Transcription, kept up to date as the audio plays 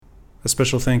a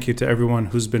special thank you to everyone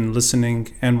who's been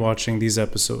listening and watching these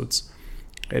episodes.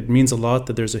 It means a lot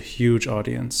that there's a huge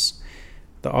audience.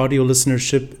 The audio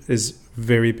listenership is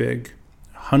very big.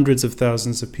 Hundreds of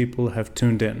thousands of people have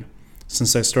tuned in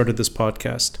since I started this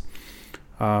podcast.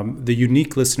 The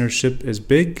unique listenership is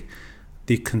big.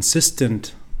 The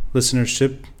consistent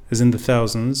listenership is in the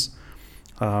thousands.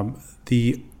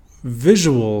 The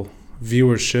visual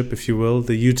viewership, if you will,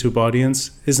 the YouTube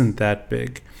audience, isn't that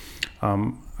big.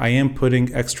 I am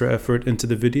putting extra effort into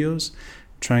the videos,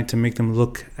 trying to make them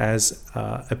look as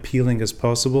appealing as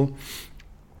possible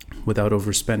without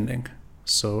overspending.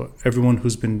 So everyone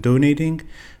who's been donating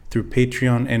through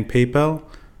Patreon and PayPal,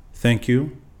 thank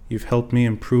you. You've helped me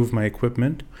improve my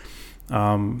equipment.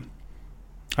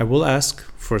 I will ask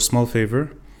for a small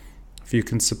favor. If you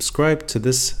can subscribe to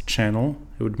this channel,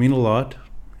 it would mean a lot.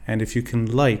 And if you can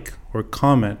like or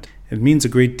comment, it means a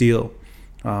great deal.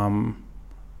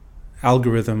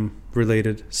 Algorithm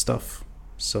related stuff.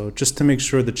 So just to make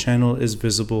sure the channel is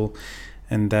visible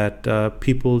and that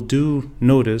people do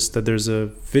notice that there's a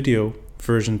video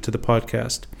version to the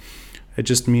podcast. It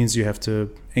just means you have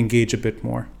to engage a bit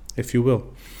more, if you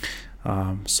will.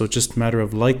 So just a matter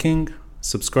of liking,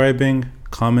 subscribing,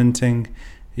 commenting,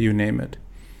 you name it.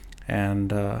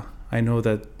 And I know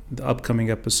that the upcoming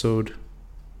episode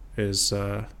is,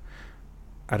 I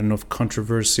don't know if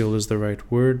controversial is the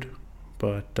right word,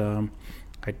 but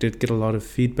I did get a lot of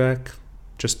feedback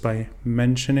just by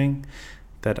mentioning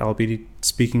that I'll be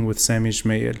speaking with Sami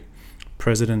Jmail,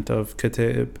 president of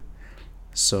Kataib.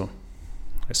 So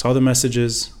I saw the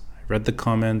messages, I read the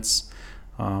comments.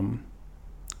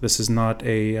 This is not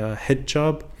a head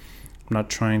job. I'm not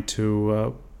trying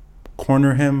to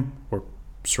corner him or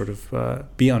sort of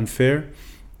be unfair.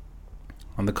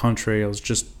 On the contrary, I was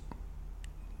just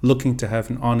looking to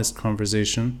have an honest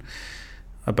conversation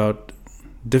about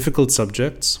difficult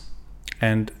subjects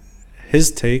and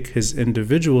his take, his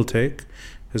individual take,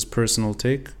 his personal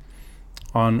take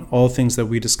on all things that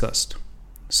we discussed.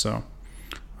 So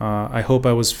I hope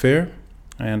I was fair,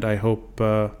 and I hope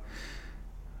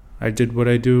I did what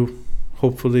I do,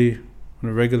 hopefully on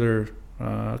a regular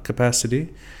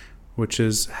capacity, which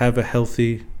is have a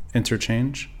healthy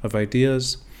interchange of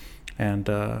ideas and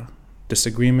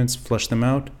disagreements, flush them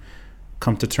out,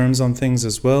 come to terms on things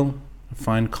as well,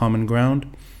 find common ground,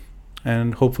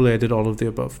 and hopefully I did all of the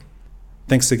above.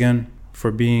 Thanks again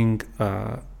for being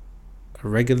a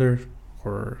regular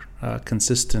or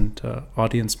consistent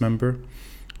audience member.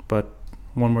 But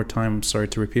one more time, I'm sorry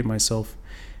to repeat myself,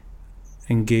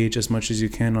 engage as much as you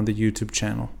can on the YouTube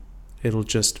channel. It'll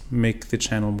just make the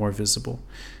channel more visible.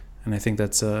 And I think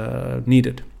that's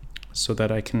needed so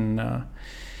that I can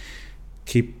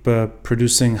keep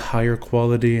producing higher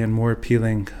quality and more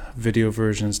appealing video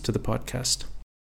versions to the podcast.